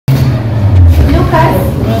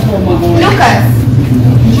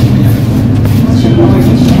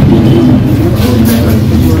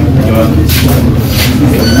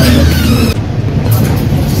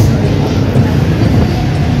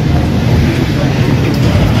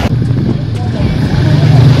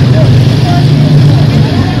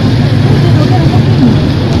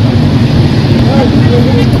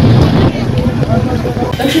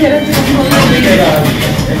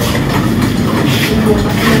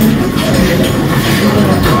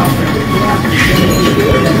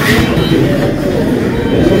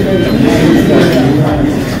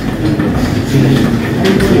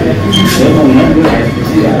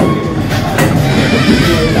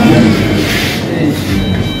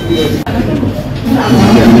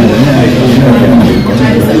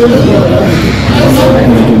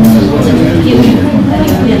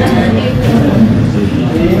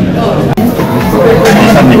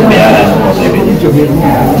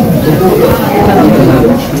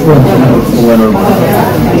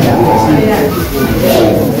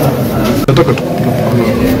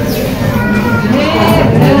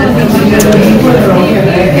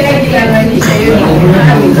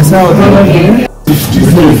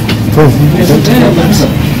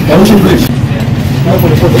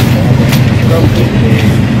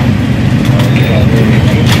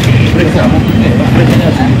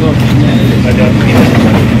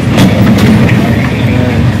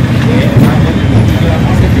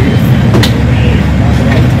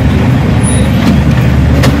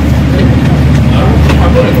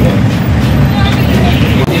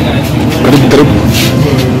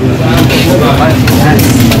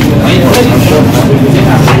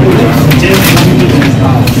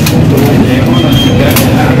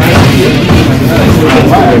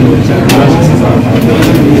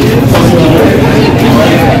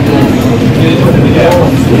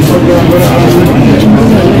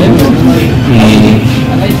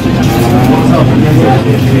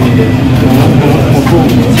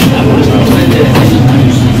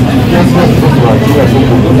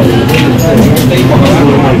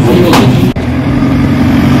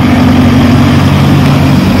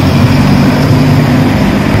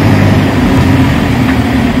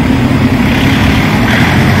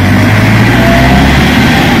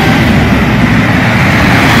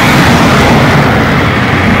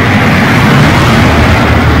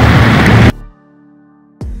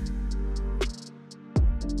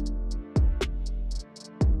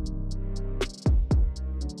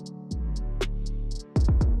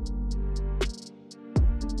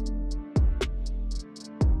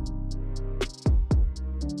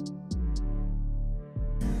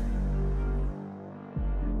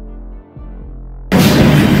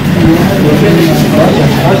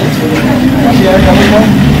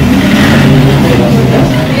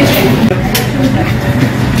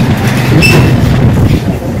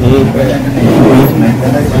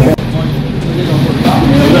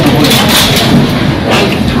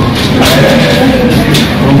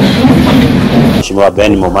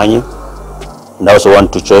And I also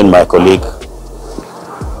want to join my colleague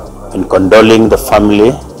in condoling the family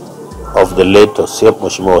of the late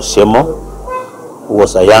Mheshimiwa Osiemo, who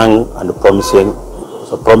was a young and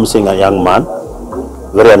promising a young man.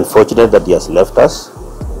 Very unfortunate that he has left us.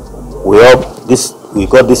 We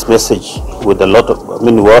got this message with a lot of,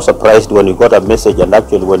 we were surprised when we got a message, and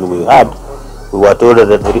actually when we were told that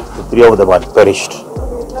the three of them had perished.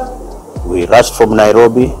 We rushed from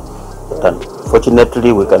Nairobi, but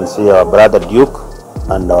unfortunately we can see our brother Duke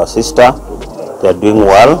and our sister, they are doing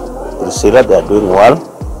well. Priscilla, they are doing well.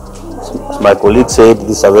 As my colleague said,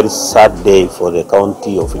 this is a very sad day for the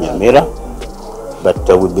county of Nyamira, but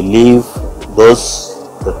we believe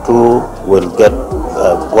the two will get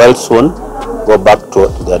well soon, go back to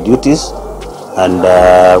their duties, and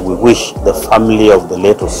we wish the family of the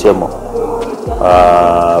late Osiemo,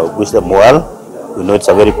 wish them well. We know it's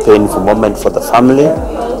a very painful moment for the family,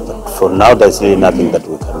 but for now there's really nothing that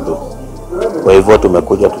we can do. Kwa hivyo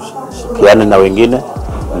tumekuja tushikiane na wengine,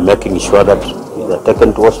 making sure that they are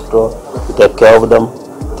taken to hospital, we take care of them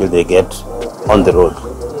till they get on the road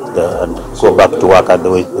and go back to work the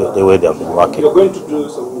way they have been working. You're going to do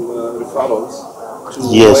some referrals to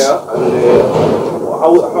yes. Where?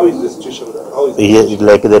 How is the situation?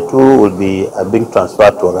 Like the two will be being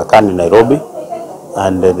transferred to Aga Khan in Nairobi,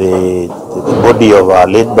 and the body of our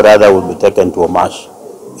late brother will be taken to Omash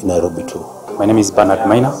in Nairobi too. My name is Bernard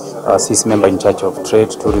Maina, CIS member in charge of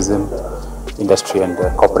Trade, Tourism, Industry and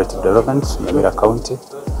Cooperative Development, Nyamira County.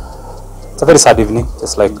 It's a very sad evening,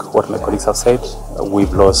 just like what my colleagues have said.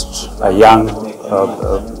 We've lost a young,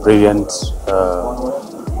 brilliant,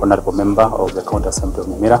 honorable member of the County Assembly of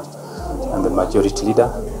Nyamira and the majority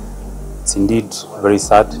leader. It's indeed very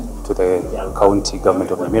sad to the county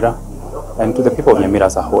government of Nyamira and to the people of Nyamira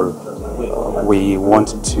as a whole. We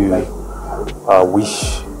want to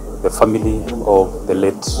wish the family of the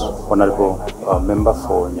late Honorable Member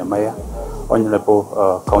for Nyamira,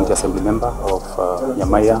 Honorable County Assembly Member of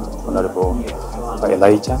Nyamira, Honorable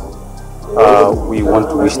Elijah. We want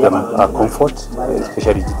to wish them comfort,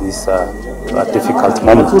 especially this difficult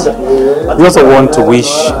moment. We also want to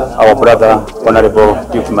wish our brother, Honorable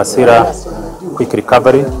Duke Masira, quick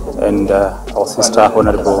recovery, and our sister,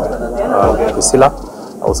 Honorable Priscilla,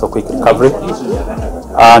 also quick recovery.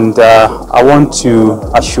 And I want to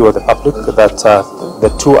assure the public that the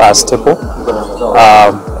two are stable,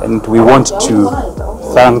 and we want to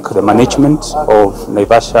thank the management of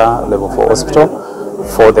Naivasha Level 4 Hospital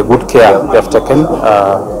for the good care they have taken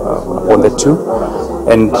on the two.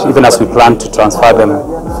 And even as we plan to transfer them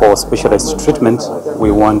for specialized treatment, we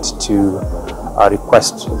want to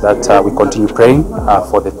request that we continue praying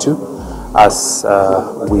for the two as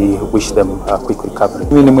we wish them a quick recovery.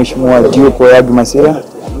 Mimi ni Mheshimiwa Duke Masira,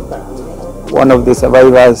 one of the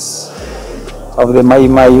survivors of the Mai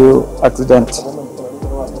Mahiu accident.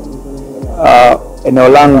 Eneo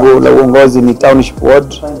langu la uongozi ni Township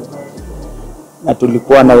Ward, na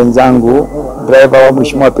tulikuwa na wenzangu driver wa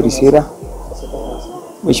Mheshimiwa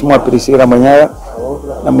Priscilla mwenyewe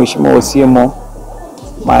na Mheshimiwa Osiemo,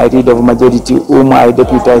 my leader of majority, whom I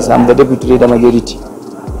deputize. I'm the deputy leader majority.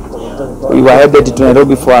 We were headed to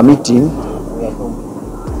Nairobi for a meeting.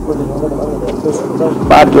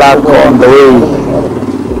 Bad luck on the way.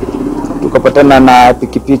 Tukapatana na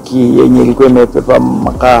pikipiki yenye ilikuwa imepepa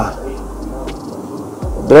makaa.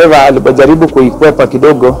 Driver alipojaribu kuikwepa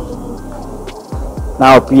kidogo,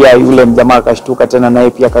 nao pia yule mjamaa akashtuka tena, naye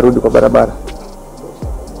pia karudi kwa barabara.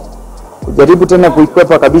 Kujaribu tena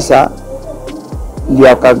kuikwepa kabisa,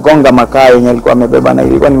 ndio akagonga makaa yenye alikuwa amebeba, na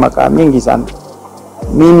ilikuwa ni makaa mingi sana.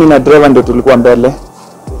 Mimi na driver ndio tulikuwa mbele.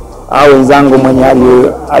 Hao wenzangu mwenye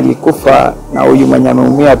alikufa na huyu mwenye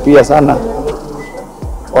ameumia pia sana,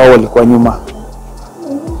 wao walikuwa nyuma.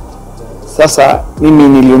 Sasa mimi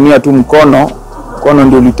niliumia tu mkono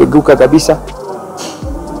ndio uliteguka kabisa,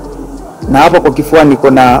 na hapo kwa kifua niko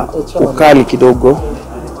na ukali kidogo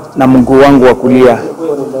na mguu wangu wa kulia.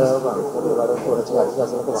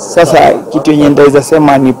 Sasa kitu yenye ndaweza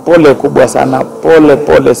sema ni pole kubwa sana,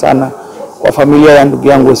 pole sana kwa familia ya ndugu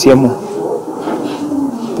yangu Osiemo.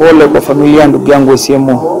 Pole kwa familia ya ndugu yangu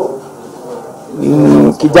Osiemo.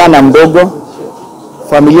 Kijana mdogo,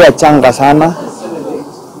 familia changa sana,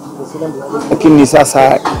 lakini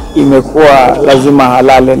sasa imekuwa lazima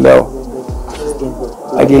halale leo.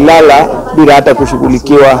 Alilala bila hata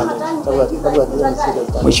kushughulikiwa.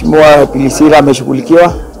 Mheshimiwa Priscilla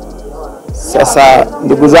ameshughulikiwa. Sasa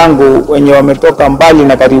ndugu zangu wenye wametoka mbali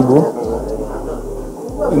na karibu,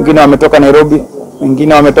 wengine wametoka Nairobi,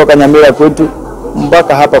 wengine wametoka Nyamira kwetu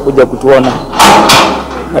mpaka hapa kuja kutuona.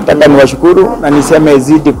 Nataka niwashukuru na niseme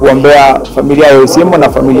zidi kuombea familia ya Osiemo na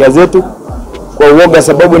familia zetu kwa uoga,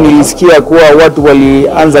 sababu nilisikia kuwa watu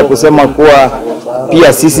walianza kusema kuwa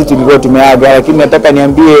pia sisi tulikuwa tumeaga, lakini nataka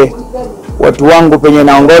niambie watu wangu penye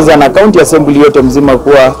naongoza na county assembly yote mzima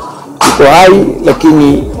kuwa tuko hai,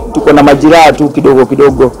 lakini tuko na majeraha tu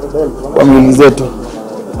kidogo kwa miili zetu.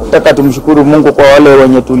 Nataka tumshukuru Mungu kwa wale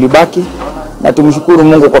wenye tulibaki, na tumshukuru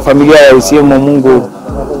Mungu kwa familia ya Osiemo. Mungu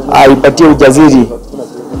aipatie ujasiri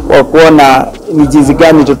wa kuona ni jinsi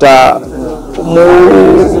gani tutamupigia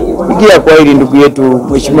kwa hili ndugu yetu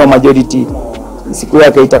Mheshimiwa majority siku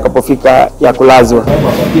yake itakapofika ya kulazwa.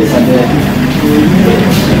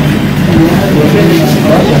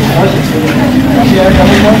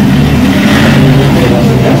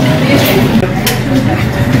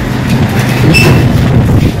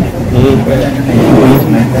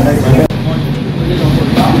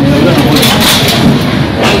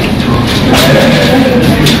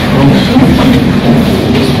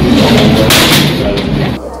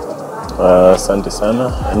 Asante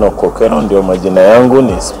sana. Enoch Okero ndio majina yangu,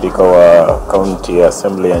 ni speaker wa County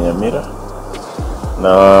Assembly ya Nyamira.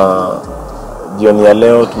 Na jioni ya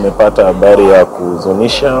leo tumepata habari ya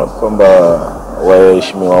kuhuzunisha kwamba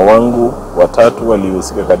waheshimiwa wangu watatu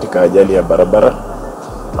walihusika katika ajali ya barabara,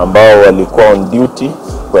 ambao walikuwa on duty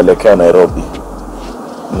kuelekea Nairobi.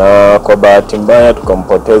 Na kwa bahati mbaya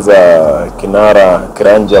tukampoteza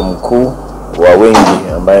kiranja mkuu wa wengi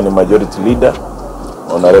ambaye ni majority leader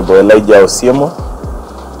Honorable Elijah Osiemo.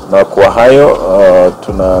 Na kwa hayo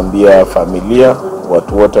tunaambia familia,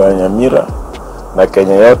 watu wote wa Nyamira na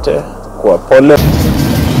Kenya yote kwa pole.